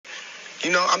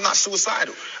I'm not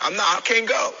suicidal. I can't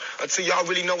go until y'all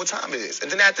really know what time it is.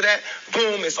 And then after that,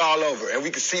 boom, it's all over. And we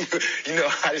can see,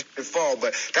 how this shit fall.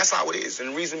 But that's how it is.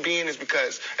 And the reason being is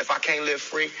because if I can't live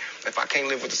free, if I can't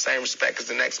live with the same respect as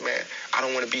the next man, I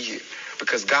don't want to be here.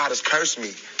 Because God has cursed me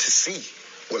to see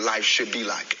what life should be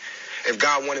like. If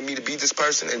God wanted me to be this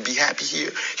person and be happy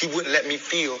here, he wouldn't let me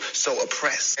feel so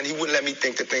oppressed. And he wouldn't let me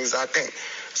think the things I think.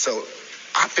 So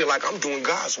I feel like I'm doing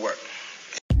God's work.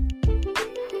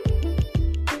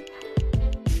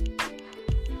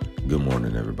 Good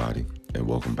morning, everybody, and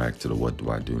welcome back to the What Do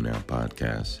I Do Now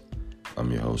podcast.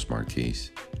 I'm your host,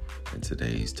 Marquise, and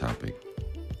today's topic,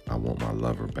 I want my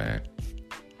lover back.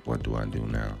 What do I do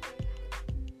now?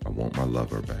 I want my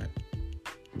lover back.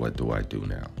 What do I do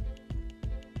now?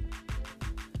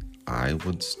 I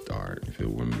would start, if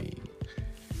it were me,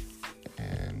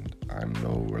 and I'm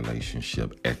no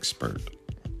relationship expert,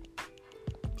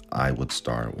 I would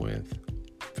start with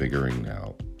figuring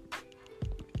out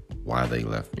why they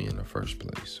left me in the first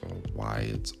place or why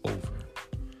it's over.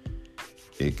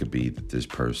 It could be that this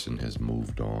person has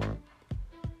moved on.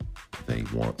 They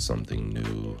want something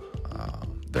new.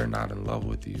 They're not in love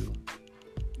with you.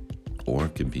 Or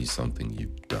it could be something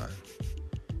you've done.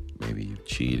 Maybe you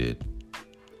cheated.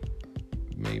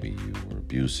 Maybe you were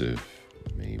abusive.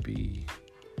 Maybe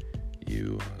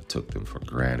you took them for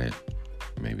granted.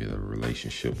 Maybe the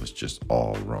relationship was just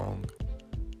all wrong.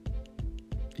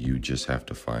 You just have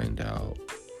to find out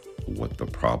what the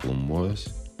problem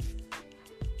was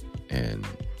and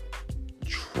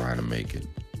try to make it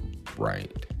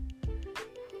right.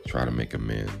 Try to make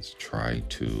amends. Try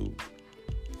to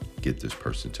get this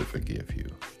person to forgive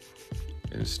you.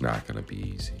 And it's not going to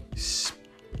be easy,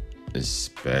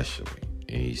 especially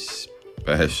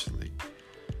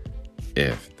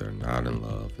if they're not in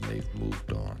love and they've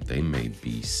moved on. They may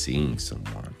be seeing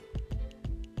someone.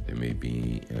 They may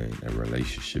be in a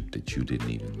relationship that you didn't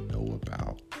even know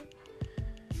about.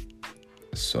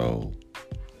 So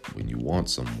when you want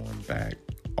someone back,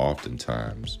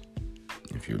 oftentimes,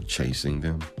 if you're chasing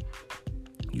them,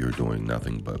 you're doing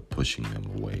nothing but pushing them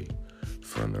away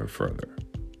further and further.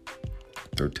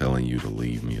 They're telling you to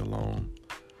leave me alone.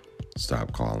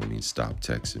 Stop calling me, stop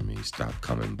texting me, stop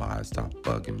coming by, stop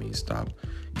bugging me, stop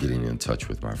getting in touch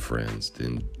with my friends.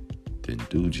 Then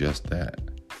do just that.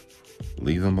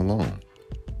 Leave them alone.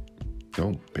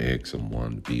 Don't beg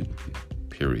someone to be with you,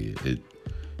 period.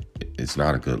 It's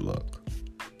not a good look.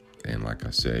 And like I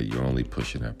said, you're only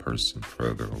pushing that person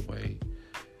further away.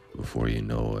 Before you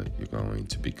know it, you're going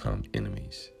to become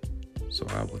enemies. So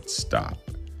I would stop.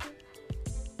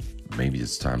 Maybe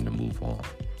it's time to move on.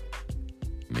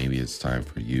 Maybe it's time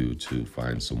for you to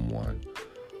find someone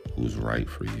who's right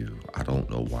for you. I don't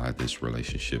know why this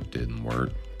relationship didn't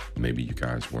work. Maybe you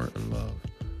guys weren't in love.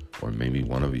 Or maybe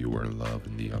one of you were in love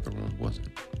and the other one wasn't.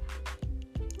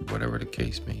 Whatever the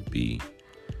case may be,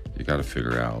 you got to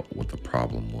figure out what the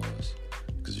problem was.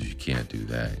 Because if you can't do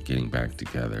that, getting back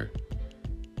together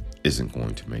isn't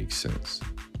going to make sense.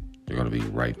 You're going to be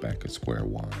right back at square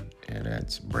one, and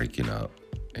that's breaking up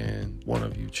and one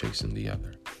of you chasing the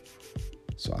other.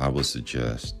 So I would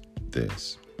suggest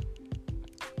this.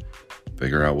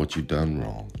 Figure out what you've done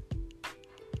wrong.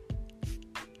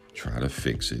 Try to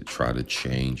fix it. Try to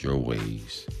change your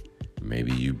ways.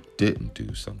 Maybe you didn't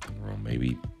do something wrong.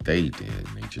 Maybe they did and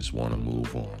they just want to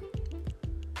move on.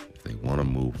 If they want to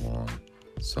move on,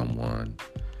 someone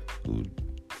who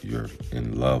you're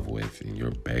in love with and you're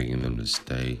begging them to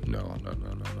stay, no.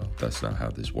 That's not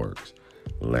how this works.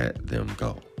 Let them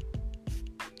go.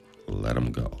 Let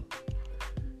them go.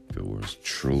 If it was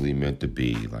truly meant to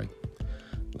be, like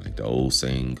the old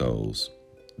saying goes,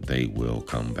 they will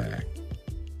come back.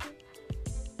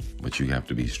 But you have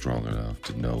to be strong enough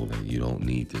to know that you don't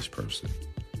need this person.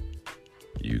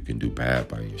 You can do bad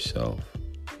by yourself.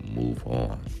 Move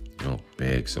on. You don't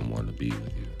beg someone to be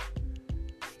with you.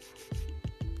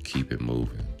 Keep it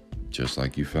moving. Just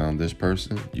like you found this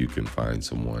person, you can find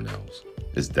someone else.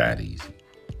 It's that easy.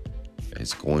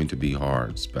 It's going to be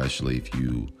hard, especially if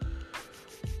you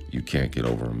can't get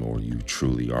over them or you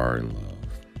truly are in love.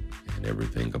 And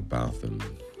everything about them,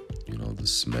 the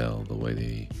smell, the way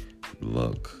they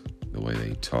look, the way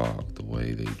they talk, the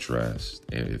way they dress.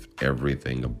 And if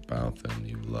everything about them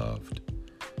you loved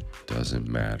doesn't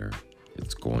matter,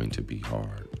 it's going to be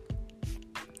hard.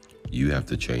 You have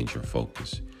to change your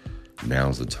focus.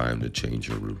 Now's the time to change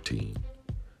your routine.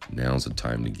 Now's the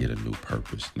time to get a new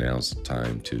purpose. Now's the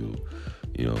time to,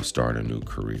 start a new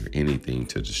career. Anything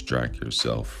to distract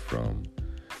yourself from,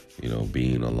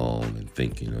 being alone and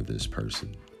thinking of this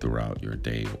person throughout your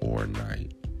day or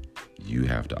night. You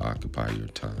have to occupy your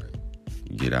time.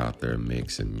 Get out there,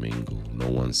 mix and mingle. No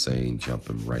one's saying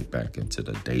jumping right back into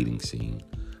the dating scene.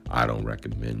 I don't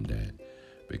recommend that,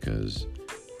 because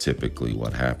typically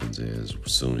what happens is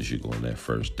as soon as you go on that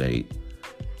first date,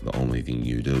 the only thing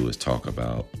you do is talk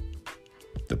about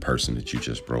the person that you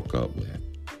just broke up with.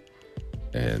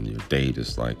 And your date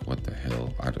is like, what the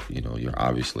hell? You're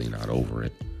obviously not over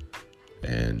it.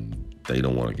 And they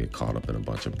don't want to get caught up in a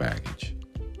bunch of baggage.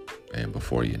 And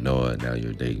before you know it, now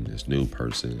you're dating this new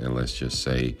person. And let's just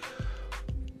say,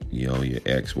 your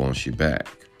ex wants you back.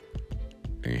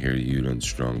 And here you done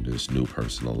strung this new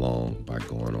person along by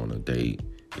going on a date,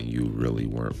 and you really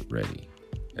weren't ready.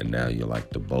 And now you like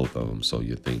the both of them. So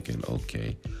you're thinking,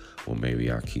 okay, well,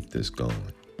 maybe I'll keep this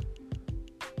going.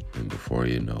 And before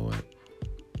you know it,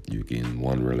 you get in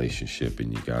one relationship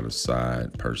and you got a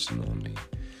side person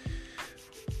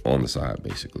on the side,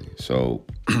 basically. So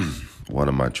what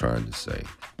am I trying to say?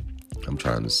 I'm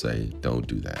trying to say, don't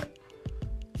do that.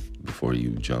 Before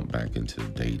you jump back into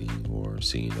dating or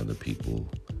seeing other people,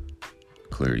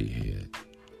 clear your head.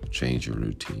 Change your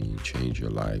routine, change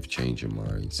your life, change your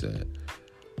mindset.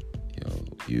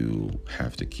 You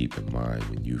have to keep in mind,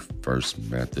 when you first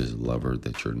met this lover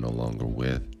that you're no longer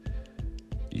with,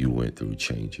 you went through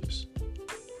changes.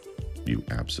 You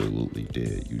absolutely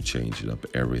did. You changed up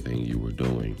everything you were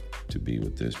doing to be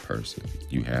with this person.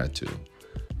 You had to,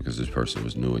 because this person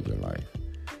was new in your life.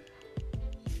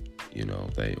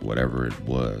 Whatever it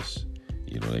was,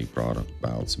 they brought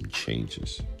about some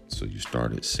changes. So you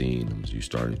started seeing them, you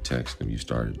started texting them, you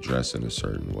started dressing a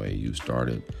certain way, you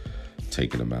started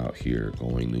taking them out here,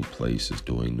 going new places,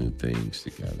 doing new things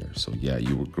together. So yeah,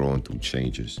 you were growing through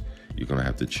changes. You're going to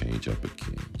have to change up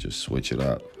again. Just switch it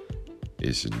up.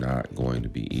 It's not going to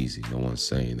be easy. No one's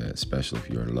saying that, especially if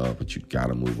you're in love, but you got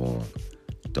to move on.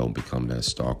 Don't become that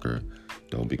stalker.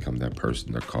 Don't become that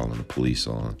person they're calling the police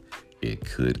on. It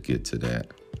could get to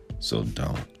that. So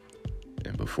don't.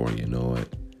 And before you know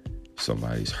it,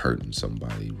 somebody's hurting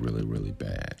somebody really, really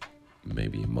bad.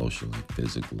 Maybe emotionally,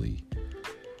 physically.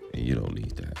 And you don't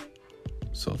need that.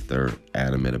 So if they're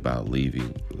adamant about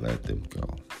leaving, let them go.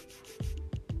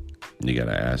 You got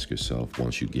to ask yourself,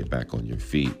 once you get back on your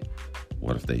feet,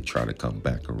 what if they try to come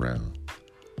back around?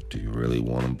 Do you really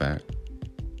want them back?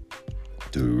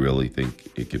 Do you really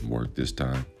think it can work this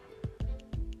time?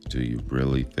 Do you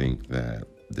really think that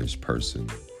this person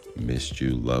missed you,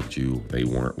 loved you, they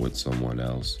weren't with someone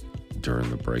else during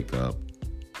the breakup?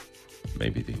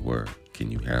 Maybe they were.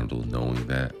 Can you handle knowing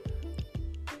that?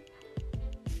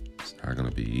 It's not going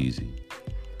to be easy.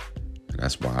 And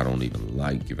that's why I don't even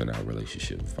like giving out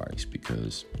relationship advice,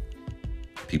 because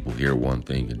people hear one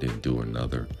thing and then do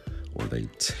another, or they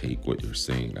take what you're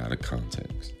saying out of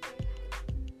context.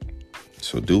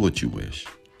 So do what you wish.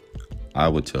 I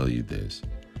would tell you this.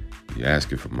 You're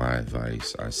asking for my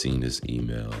advice. I seen this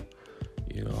email.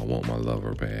 I want my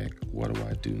lover back. What do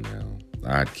I do now?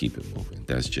 I'd keep it moving.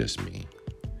 That's just me.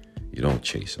 You don't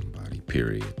chase somebody,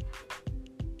 period.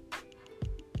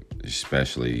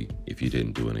 Especially if you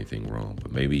didn't do anything wrong.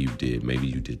 But maybe you did. Maybe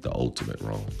you did the ultimate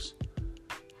wrongs.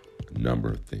 A number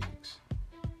of things.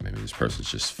 Maybe this person's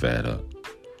just fed up.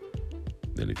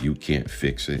 Then if you can't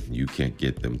fix it, and you can't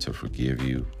get them to forgive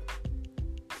you,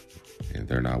 and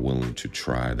they're not willing to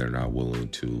try, they're not willing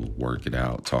to work it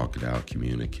out, talk it out,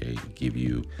 communicate, give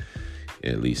you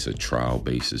at least a trial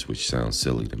basis, which sounds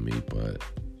silly to me, but,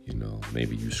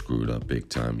 maybe you screwed up big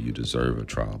time. You deserve a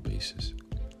trial basis.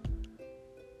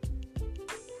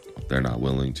 If they're not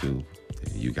willing to,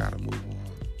 then you got to move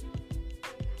on,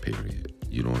 period.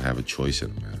 You don't have a choice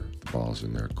in the matter. The ball's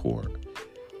in their court.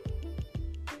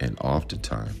 And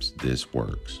oftentimes, this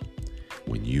works.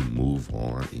 When you move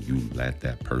on and you let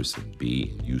that person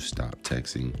be, and you stop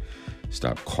texting,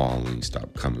 stop calling,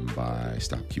 stop coming by,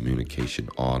 stop communication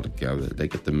altogether, they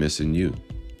get to missing you.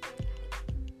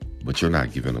 But you're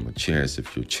not giving them a chance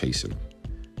if you're chasing them.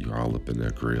 You're all up in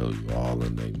their grill. You're all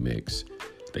in their mix.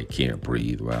 They can't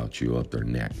breathe without you up their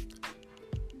neck.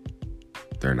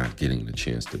 They're not getting the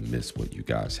chance to miss what you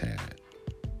guys had,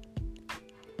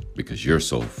 because you're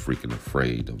so freaking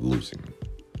afraid of losing them.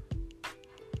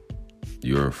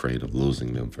 You're afraid of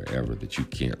losing them forever that you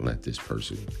can't let this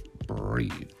person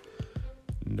breathe.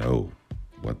 No,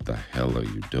 what the hell are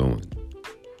you doing?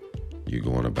 You're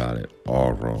going about it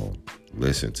all wrong.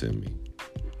 Listen to me.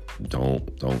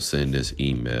 Don't send this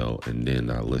email and then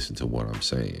not listen to what I'm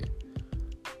saying.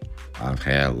 I've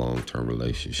had long-term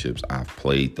relationships. I've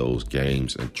played those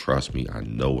games, and trust me, I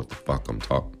know what the fuck I'm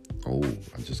talking. Oh,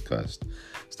 I just cussed.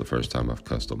 It's the first time I've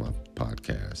cussed on my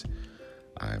podcast.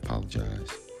 I apologize.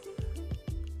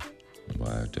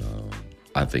 But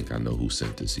I think I know who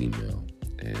sent this email.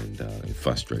 And it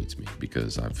frustrates me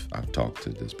because I've talked to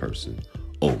this person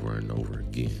over and over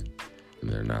again, and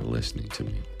they're not listening to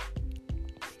me.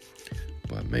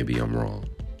 But maybe I'm wrong.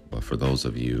 But for those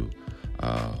of you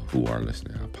who are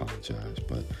listening, I apologize.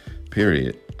 But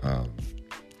period,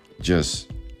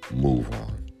 just move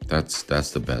on. That's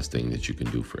the best thing that you can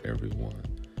do for everyone.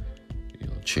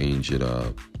 Change it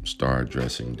up, start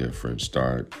dressing different,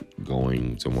 start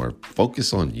going somewhere.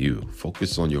 Focus on you.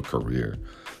 Focus on your career.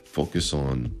 Focus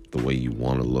on the way you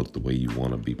want to look, the way you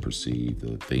want to be perceived,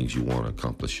 the things you want to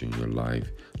accomplish in your life,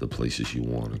 the places you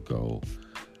want to go.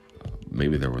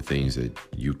 Maybe there were things that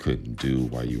you couldn't do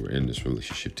while you were in this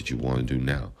relationship that you want to do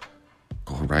now.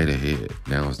 Go right ahead.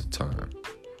 Now is the time.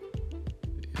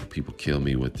 People kill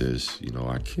me with this,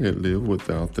 I can't live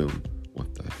without them.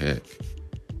 What the heck?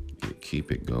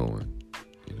 Keep it going.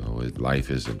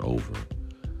 Life isn't over.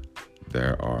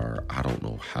 There are, I don't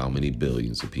know how many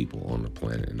billions of people on the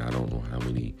planet, and I don't know how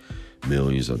many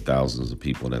millions or thousands of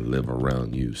people that live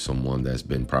around you. Someone that's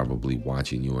been probably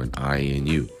watching you and eyeing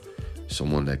you.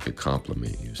 Someone that could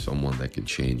compliment you. Someone that can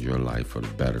change your life for the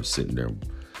better, sitting there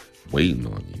waiting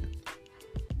on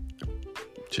you.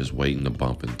 Just waiting to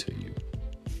bump into you,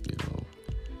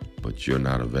 But you're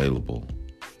not available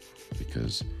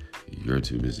because you're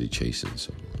too busy chasing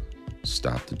someone.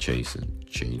 Stop the chasing.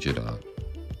 Change it up.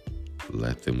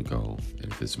 Let them go.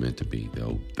 And if it's meant to be,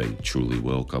 they truly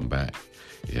will come back.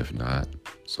 If not,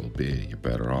 so be it. You're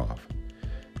better off.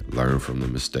 Learn from the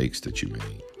mistakes that you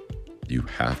made. You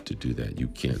have to do that. You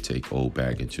can't take old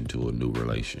baggage into a new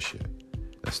relationship.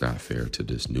 That's not fair to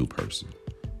this new person.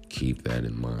 Keep that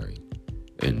in mind.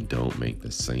 And don't make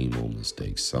the same old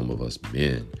mistakes. Some of us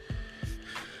men,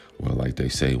 well, like they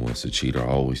say, once a cheater,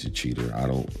 always a cheater. I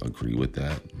don't agree with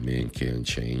that. Men can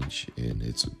change, and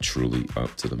it's truly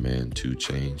up to the man to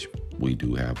change. We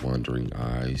do have wandering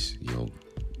eyes.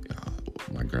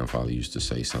 My grandfather used to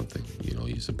say something.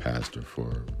 He's a pastor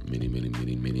for many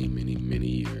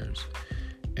years.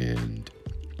 And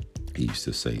he used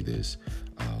to say this.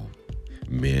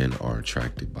 Men are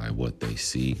attracted by what they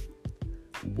see.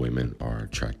 Women are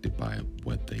attracted by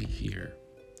what they hear.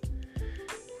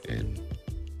 And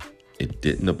it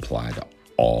didn't apply to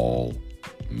all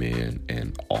men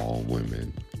and all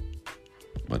women,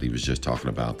 but he was just talking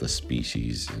about the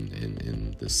species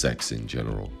and the sex in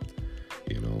general.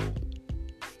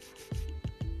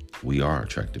 We are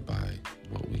attracted by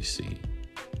what we see,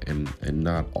 and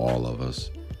not all of us,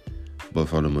 but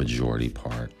for the majority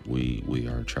part, we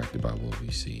are attracted by what we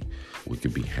see. We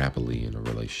could be happily in a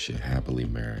relationship, happily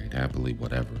married, happily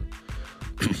whatever,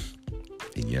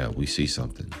 and we see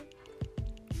something.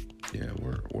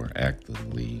 We're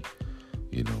actively,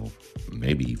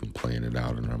 maybe even playing it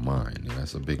out in our mind, and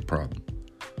that's a big problem.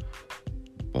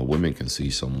 But women can see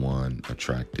someone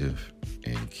attractive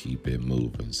and keep it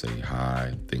moving, say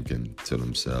hi, thinking to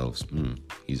themselves,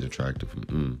 he's attractive,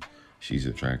 she's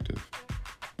attractive,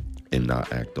 and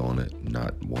not act on it,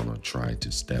 not want to try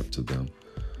to step to them.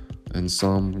 And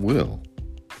some will.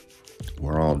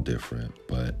 We're all different,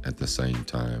 but at the same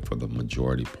time, for the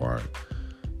majority part,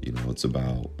 it's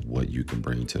about what you can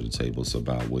bring to the table. It's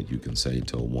about what you can say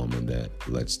to a woman that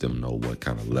lets them know what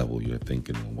kind of level you're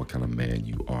thinking on, what kind of man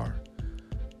you are.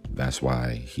 That's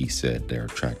why he said they're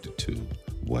attracted to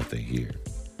what they hear.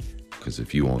 Because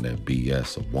if you on that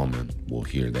BS, a woman will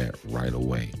hear that right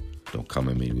away. Don't come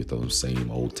at me with those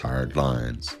same old tired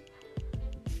lines.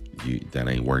 That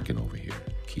ain't working over here.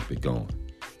 Keep it going.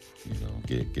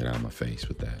 Get out of my face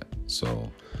with that.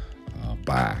 So,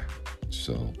 bye.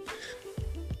 So,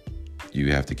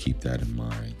 you have to keep that in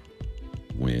mind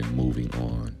when moving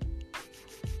on.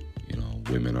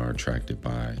 Women are attracted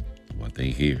by what they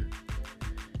hear.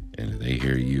 And if they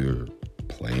hear you're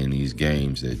playing these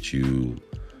games that you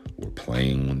were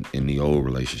playing in the old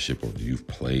relationship, or you've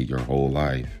played your whole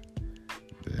life,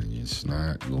 then it's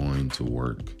not going to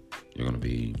work. You're going to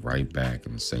be right back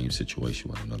in the same situation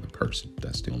with another person.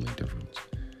 That's the only difference.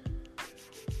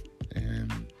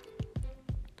 And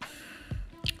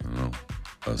I don't know.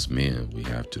 Us men, we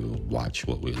have to watch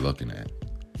what we're looking at,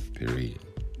 period.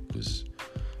 Because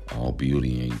all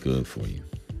beauty ain't good for you.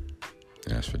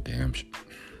 And that's for damn sure.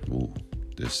 Ooh,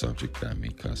 this subject got me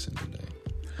cussing today.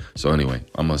 So anyway,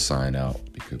 I'm going to sign out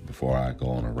because before I go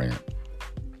on a rant.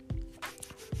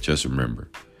 Just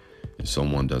remember, if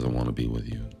someone doesn't want to be with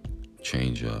you,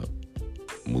 change up,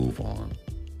 move on,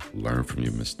 learn from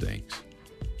your mistakes.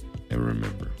 And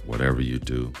remember, whatever you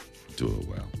do, do it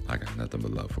well. I got nothing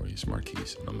but love for you. It's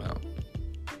Marquise, and I'm out.